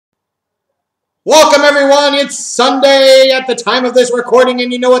Welcome, everyone. It's Sunday at the time of this recording,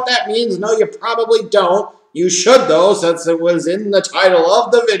 and you know what that means. No, you probably don't. You should, though, since it was in the title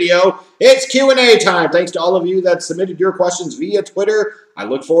of the video. It's Q&A time. Thanks to all of you that submitted your questions via Twitter. I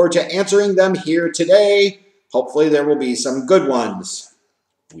look forward to answering them here today. Hopefully, there will be some good ones.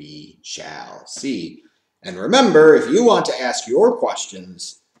 We shall see. And remember, if you want to ask your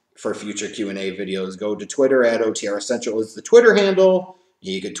questions for future Q&A videos, go to Twitter at OTRSCentral is the Twitter handle.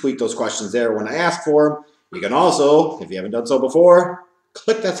 You can tweet those questions there when I ask for them. You can also, if you haven't done so before,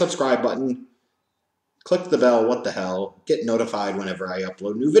 click that subscribe button. Click the bell, what the hell. Get notified whenever I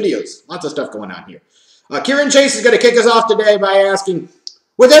upload new videos. Lots of stuff going on here. Kieran Chase is going to kick us off today by asking,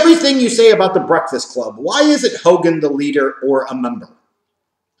 with everything you say about the Breakfast Club, why isn't Hogan the leader or a member?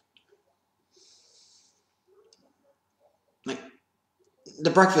 Like,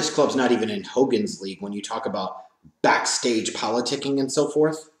 the Breakfast Club's not even in Hogan's league when you talk about backstage politicking and so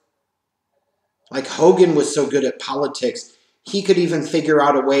forth. Like, Hogan was so good at politics, he could even figure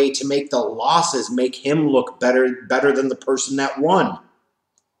out a way to make the losses make him look better than the person that won.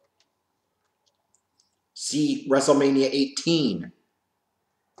 See WrestleMania 18.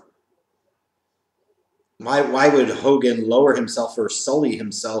 Why would Hogan lower himself or sully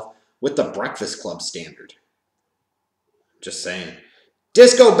himself with the Breakfast Club standard? Just saying.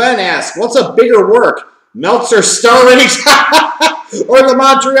 Disco Ben asks, what's a bigger work? Meltzer star ratings or the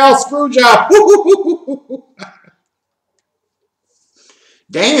Montreal Screwjob?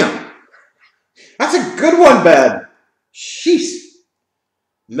 Damn. That's a good one, Ben. Jeez.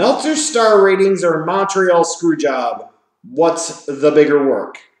 Meltzer star ratings or Montreal Screwjob? What's the bigger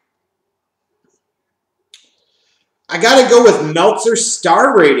work? I gotta go with Meltzer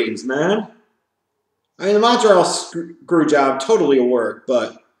star ratings, man. I mean, the Montreal Screwjob, totally a work,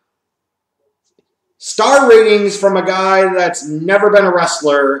 but star ratings from a guy that's never been a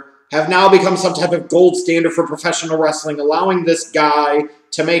wrestler have now become some type of gold standard for professional wrestling, allowing this guy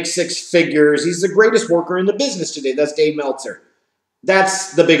to make six figures. He's the greatest worker in the business today. That's Dave Meltzer.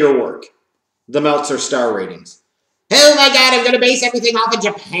 That's the bigger work, the Meltzer star ratings. Oh my God, I'm going to base everything off of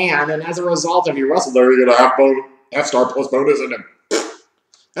Japan, and as a result, if you wrestle there, you're going to have star plus bonus, and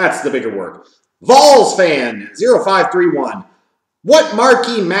that's the bigger work. Vols fan 0531. What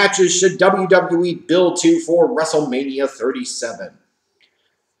marquee matches should WWE build to for WrestleMania 37?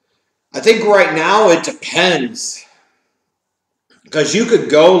 I think right now it depends. Because you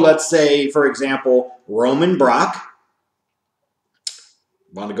could go, let's say, for example, Roman Brock.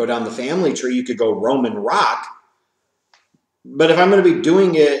 Want to go down the family tree, you could go Roman Rock. But if I'm going to be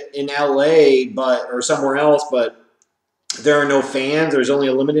doing it in LA or somewhere else, but there are no fans, there's only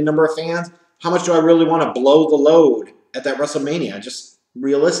a limited number of fans, how much do I really want to blow the load at that WrestleMania? Just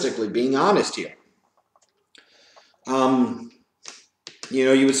realistically, being honest here. You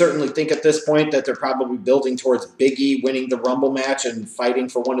know, you would certainly think at this point that they're probably building towards Big E winning the Rumble match and fighting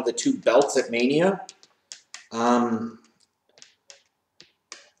for one of the two belts at Mania. I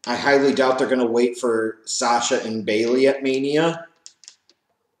highly doubt they're going to wait for Sasha and Bayley at Mania.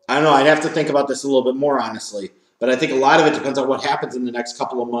 I don't know. I'd have to think about this a little bit more, honestly. But I think a lot of it depends on what happens in the next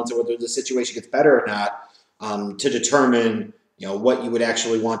couple of months or whether the situation gets better or not to determine, you know, what you would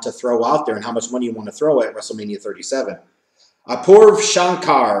actually want to throw out there and how much money you want to throw at WrestleMania 37. Apurv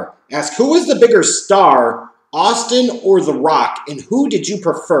Shankar asks, who is the bigger star, Austin or The Rock, and who did you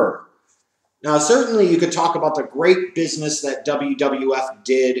prefer? Now, certainly you could talk about the great business that WWF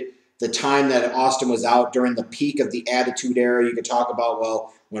did the time that Austin was out during the peak of the Attitude Era. You could talk about,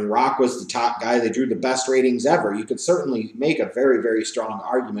 well, when Rock was the top guy, they drew the best ratings ever. You could certainly make a very, very strong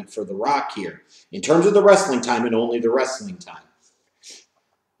argument for The Rock here in terms of the wrestling time and only the wrestling time.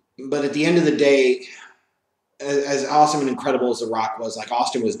 But at the end of the day, as awesome and incredible as The Rock was, like,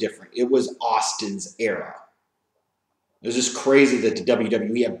 Austin was different. It was Austin's era. It was just crazy that the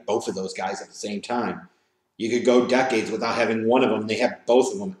WWE had both of those guys at the same time. You could go decades without having one of them. They had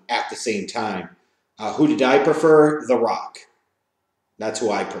both of them at the same time. Who did I prefer? The Rock. That's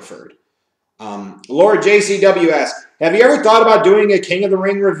who I preferred. Laura JCW asks, have you ever thought about doing a King of the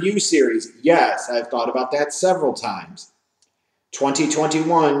Ring review series? Yes, I've thought about that several times.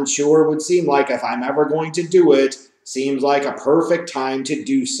 2021 sure would seem like, if I'm ever going to do it, seems like a perfect time to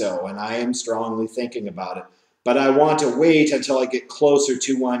do so, and I am strongly thinking about it. But I want to wait until I get closer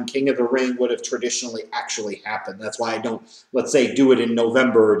to when King of the Ring would have traditionally actually happened. That's why I don't, let's say, do it in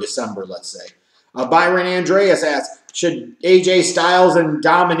November or December, let's say. Byron Andreas asks, should AJ Styles and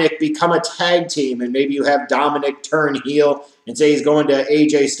Dominic become a tag team? And maybe you have Dominic turn heel and say he's going to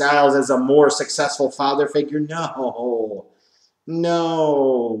AJ Styles as a more successful father figure? No.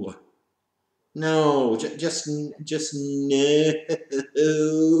 No. No. Just no.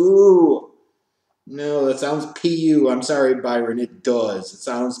 sounds PU. I'm sorry, Byron. It does. It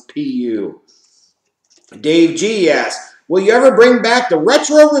sounds PU. Dave G asks, will you ever bring back the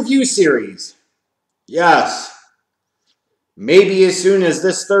Retro Review series? Yes. Maybe as soon as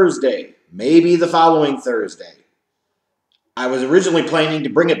this Thursday. Maybe the following Thursday. I was originally planning to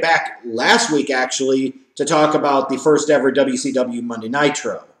bring it back last week, actually, to talk about the first ever WCW Monday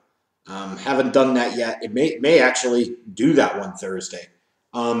Nitro. Haven't done that yet. It may actually do that one Thursday.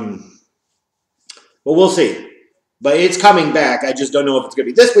 But we'll see. But it's coming back. I just don't know if it's going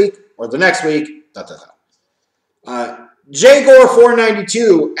to be this week or the next week.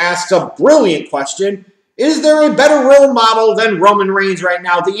 JGore492 asks a brilliant question. Is there a better role model than Roman Reigns right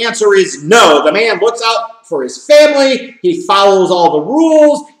now? The answer is no. The man looks out for his family. He follows all the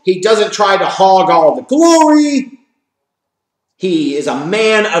rules. He doesn't try to hog all the glory. He is a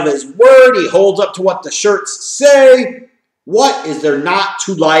man of his word. He holds up to what the shirts say. What is there not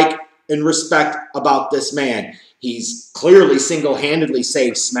to like and respect about this man? He's clearly single-handedly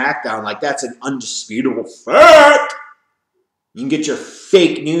saved SmackDown. Like, that's an undisputable fact. You can get your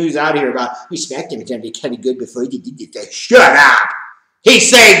fake news out of here about, SmackDown was going to be kind of good before he did that. Shut up! He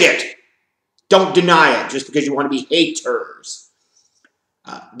saved it! Don't deny it just because you want to be haters.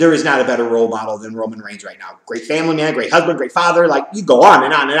 There is not a better role model than Roman Reigns right now. Great family man, great husband, great father. Like, you go on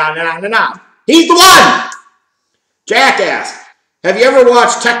and on and on and on and on. He's the one! Jackass. Have you ever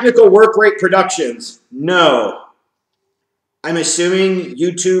watched Technical Work Rate Productions? No. I'm assuming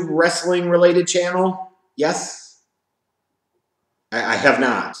YouTube wrestling related channel? Yes? I have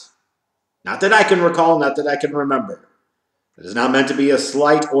not. Not that I can recall, not that I can remember. It is not meant to be a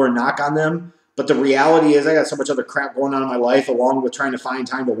slight or a knock on them, but the reality is I got so much other crap going on in my life along with trying to find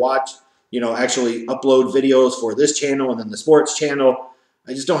time to watch, actually upload videos for this channel and then the sports channel.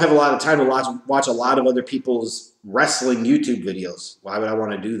 I just don't have a lot of time to watch a lot of other people's wrestling YouTube videos. Why would I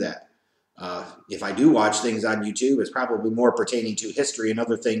want to do that? If I do watch things on YouTube, it's probably more pertaining to history and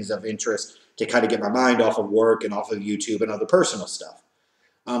other things of interest to kind of get my mind off of work and off of YouTube and other personal stuff.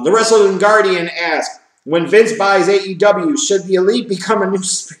 The Wrestling Guardian asks, when Vince buys AEW, should the Elite become a new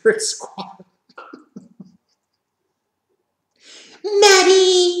Spirit Squad?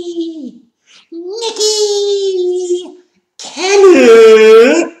 Maddie! Nikki!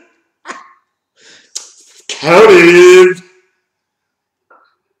 Kenneth! Kenneth!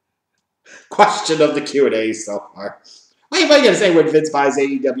 Question of the Q&A so far. What am I going to say when Vince buys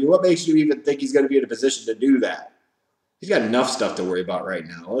AEW? What makes you even think he's going to be in a position to do that? He's got enough stuff to worry about right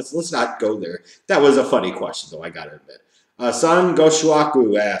now. Let's not go there. That was a funny question, though, I got to admit. Son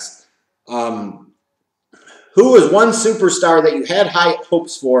Goshuaku asked, who is one superstar that you had high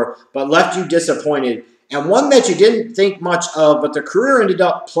hopes for but left you disappointed, and one that you didn't think much of, but their career ended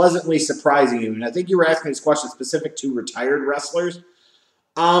up pleasantly surprising you? And I think you were asking this question specific to retired wrestlers.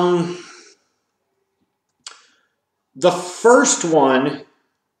 The first one,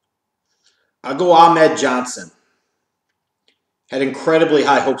 I'll go Ahmed Johnson. Had incredibly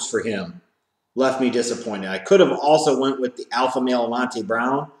high hopes for him. Left me disappointed. I could have also went with the alpha male Monte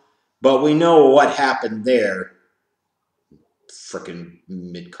Brown, but we know what happened there. Frickin'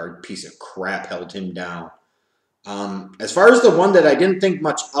 mid-card piece of crap held him down. As far as the one that I didn't think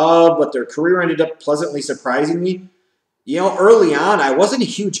much of, but their career ended up pleasantly surprising me, early on, I wasn't a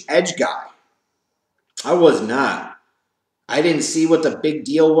huge Edge guy. I was not. I didn't see what the big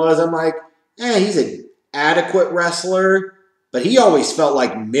deal was. I'm like, he's an adequate wrestler, but he always felt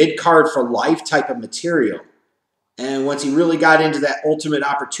like mid-card for life type of material. And once he really got into that ultimate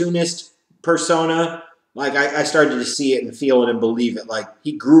opportunist persona, like I started to see it and feel it and believe it. Like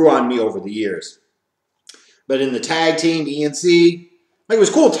he grew on me over the years. But in the tag team, ENC, it was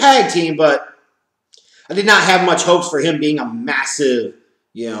a cool tag team, but I did not have much hopes for him being a massive,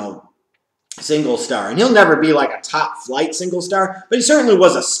 single star. And he'll never be like a top flight single star, but he certainly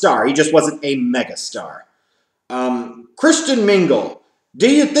was a star. He just wasn't a mega star. Christian Mingle,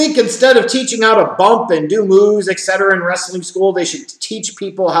 do you think instead of teaching how to bump and do moves, etc. in wrestling school, they should teach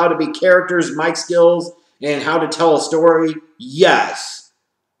people how to be characters, mic skills, and how to tell a story? Yes.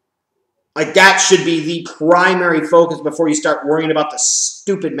 Like that should be the primary focus before you start worrying about the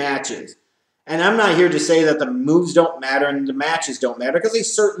stupid matches. And I'm not here to say that the moves don't matter and the matches don't matter, because they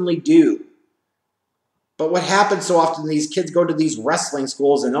certainly do. But what happens so often, these kids go to these wrestling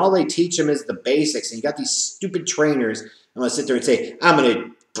schools and all they teach them is the basics. And you got these stupid trainers. I'm going to sit there and say, I'm going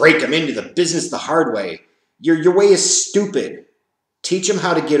to break them into the business the hard way. Your way is stupid. Teach them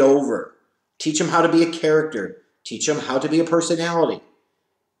how to get over. Teach them how to be a character. Teach them how to be a personality.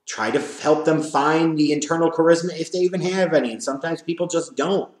 Try to help them find the internal charisma if they even have any. And sometimes people just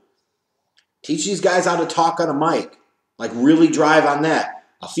don't. Teach these guys how to talk on a mic. Like really drive on that.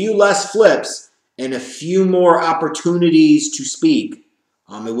 A few less flips. and a few more opportunities to speak.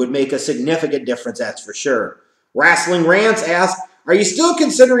 It would make a significant difference, that's for sure. Wrestling Rants asks, are you still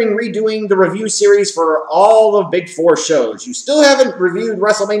considering redoing the review series for all the Big Four shows? You still haven't reviewed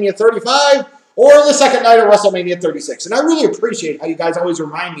WrestleMania 35 or the second night of WrestleMania 36. And I really appreciate how you guys always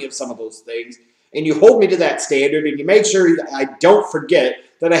remind me of some of those things. And you hold me to that standard, and you make sure I don't forget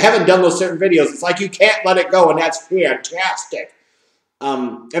that I haven't done those certain videos. It's like you can't let it go, and that's fantastic.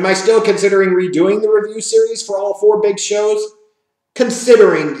 Am I still considering redoing the review series for all 4 big shows?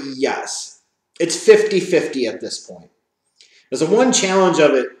 Considering, yes. It's 50-50 at this point. Because the one challenge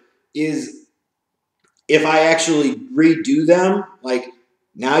of it is if I actually redo them, like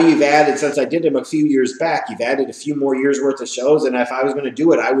now you've added, since I did them a few years back, you've added a few more years worth of shows, and if I was going to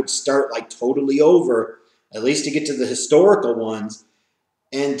do it, I would start like totally over, at least to get to the historical ones.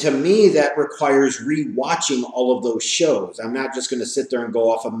 And to me, that requires rewatching all of those shows. I'm not just going to sit there and go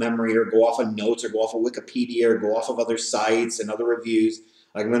off of memory or go off of notes or go off of Wikipedia or go off of other sites and other reviews.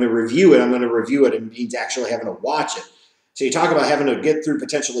 Like, I'm going to review it. I'm going to review it. It means actually having to watch it. So you talk about having to get through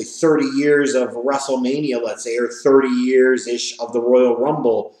potentially 30 years of WrestleMania, let's say, or 30 years-ish of the Royal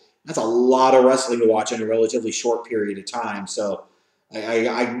Rumble. That's a lot of wrestling to watch in a relatively short period of time. So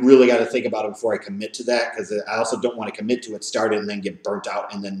I really got to think about it before I commit to that, because I also don't want to commit to it, start it, and then get burnt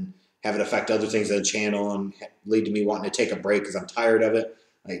out and then have it affect other things on the channel and lead to me wanting to take a break because I'm tired of it.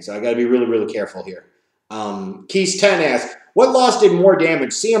 So I got to be really, really careful here. Keys 10 asks, what loss did more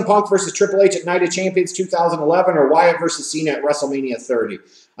damage? CM Punk versus Triple H at Night of Champions 2011 or Wyatt versus Cena at WrestleMania 30?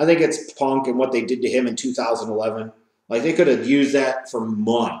 I think it's Punk and what they did to him in 2011. Like, they could have used that for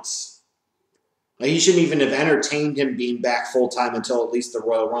months. Like, he shouldn't even have entertained him being back full-time until at least the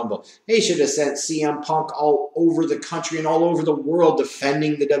Royal Rumble. They should have sent CM Punk all over the country and all over the world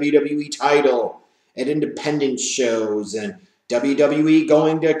defending the WWE title at independent shows, and WWE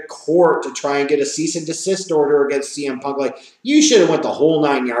going to court to try and get a cease and desist order against CM Punk. Like, you should have went the whole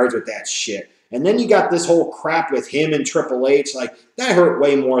 9 yards with that shit. And then you got this whole crap with him and Triple H. Like, that hurt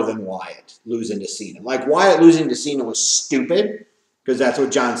way more than Wyatt losing to Cena. Like, Wyatt losing to Cena was stupid, because that's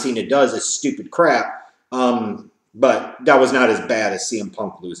what John Cena does, is stupid crap. But that was not as bad as CM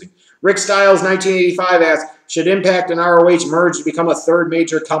Punk losing. Rick Styles, 1985, asks, should Impact and ROH merge to become a third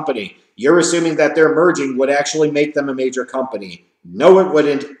major company? You're assuming that their merging would actually make them a major company. No, it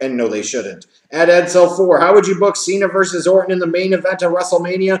wouldn't, and no, they shouldn't. At Edsel4, how would you book Cena versus Orton in the main event of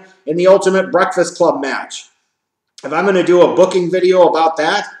WrestleMania in the Ultimate Breakfast Club match? If I'm going to do a booking video about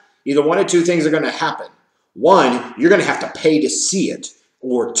that, either one of two things are going to happen. One, you're going to have to pay to see it.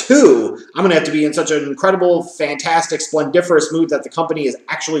 Or two, I'm going to have to be in such an incredible, fantastic, splendiferous mood that the company is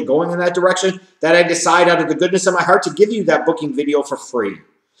actually going in that direction that I decide out of the goodness of my heart to give you that booking video for free.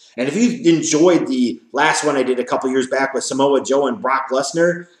 And if you enjoyed the last one I did a couple years back with Samoa Joe and Brock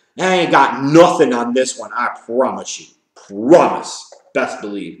Lesnar, I ain't got nothing on this one, I promise you. Promise. Best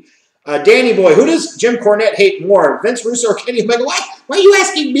believe. Danny Boy, who does Jim Cornette hate more, Vince Russo or Kenny Omega? Why are you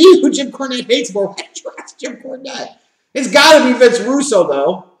asking me who Jim Cornette hates more? Why did you ask Jim Cornette? It's got to be Vince Russo,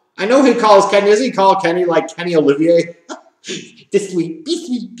 though. I know he calls Kenny. Does he call Kenny like Kenny Olivier? This week,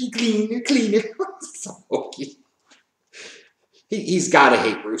 be cleaner, cleaner. So hokey. He's got to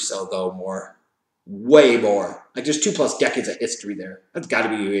hate Russo, though, more. Way more. Like, there's 2+ decades of history there. That's got to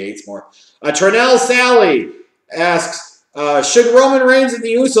be who he hates more. Trinell Sally asks, should Roman Reigns and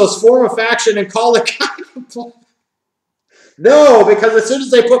the Usos form a faction and call it No, because as soon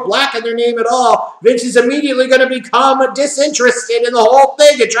as they put black in their name at all, Vince is immediately going to become disinterested in the whole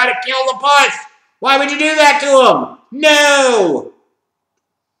thing and try to kill the push. Why would you do that to him? No.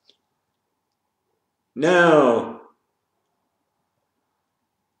 No.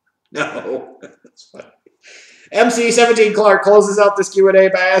 No. That's funny. MC17 Clark closes out this Q&A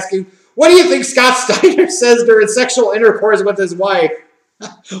by asking, what do you think Scott Steiner says during sexual intercourse with his wife?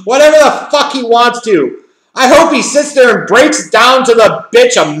 Whatever the fuck he wants to. I hope he sits there and breaks down to the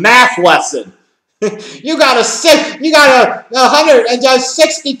bitch a math lesson. You got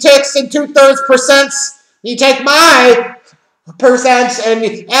 166 and 2/3%. You take my percents and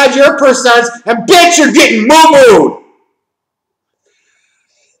add your percents, and bitch, you're getting moo-mooed.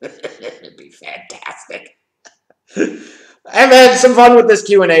 It'd be fantastic. I've had some fun with this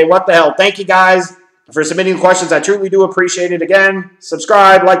Q&A. What the hell? Thank you guys for submitting questions. I truly do appreciate it. Again,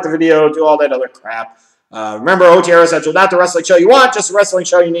 subscribe, like the video, do all that other crap. Remember, OTRSCentral, not the wrestling show you want, just the wrestling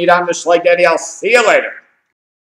show you need. I'm just like Daddy. I'll see you later.